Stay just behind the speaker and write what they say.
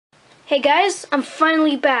Hey guys, I'm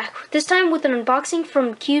finally back, this time with an unboxing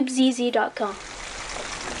from Cubezz.com.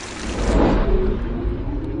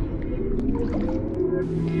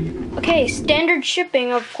 Okay, standard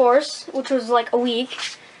shipping of course, which was like a week.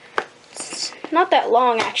 It's not that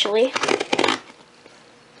long actually.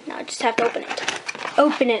 Now I just have to open it.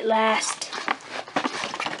 Open it last.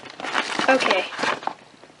 Okay.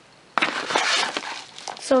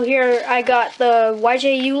 So here I got the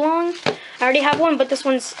YJ Yulong. I already have one, but this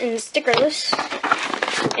one's in stickerless.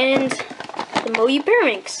 And the Moyu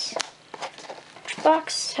Pyraminx, which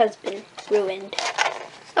box has been ruined.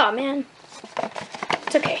 Oh man,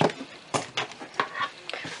 it's okay.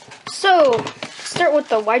 So, start with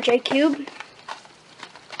the YJ Cube.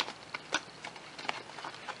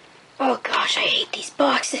 Oh gosh, I hate these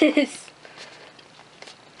boxes.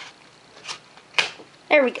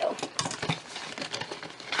 There we go.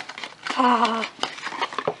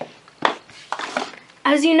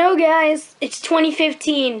 As you know guys, it's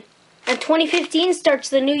 2015, and 2015 starts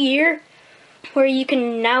the new year where you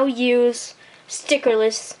can now use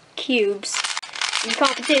stickerless cubes in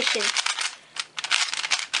competition.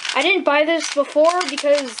 I didn't buy this before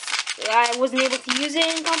because I wasn't able to use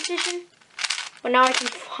it in competition, but now I can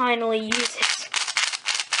finally use it.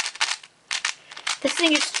 This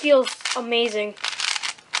thing just feels amazing.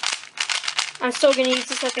 I'm still gonna use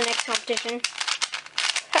this at the next competition.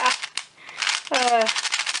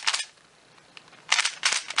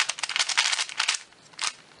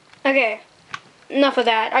 Okay, enough of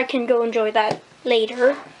that. I can go enjoy that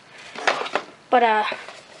later. But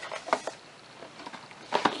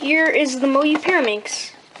here is the Moyu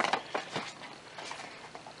Pyraminx.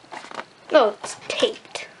 Oh, it's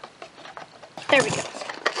taped. There we go.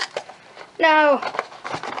 Now,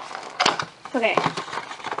 okay.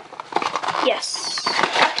 Yes.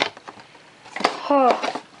 Oh.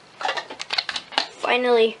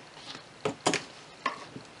 Finally.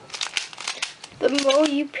 The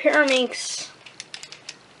Moyu Pyraminx.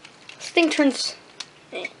 This thing turns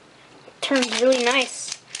really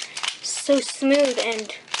nice. So smooth,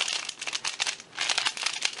 and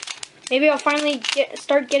maybe I'll finally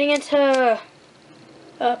start getting into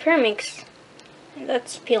Pyraminx.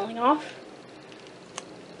 That's peeling off.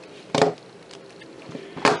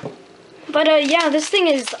 But yeah, this thing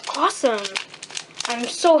is awesome. I'm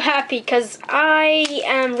so happy because I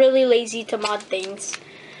am really lazy to mod things.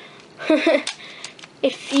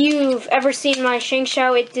 If you've ever seen my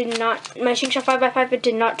Shengshao, my Shengshao 5x5, it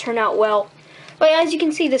did not turn out well. But as you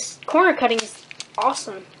can see, this corner cutting is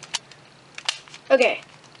awesome. Okay.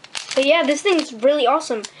 But yeah, this thing is really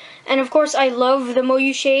awesome. And of course, I love the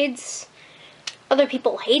Moyu shades. Other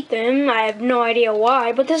people hate them. I have no idea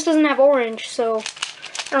why, but this doesn't have orange, so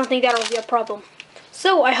I don't think that'll be a problem.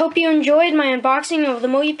 So, I hope you enjoyed my unboxing of the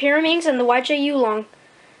Moyu Pyraminx and the YJ Yulong.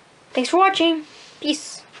 Thanks for watching.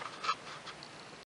 Peace.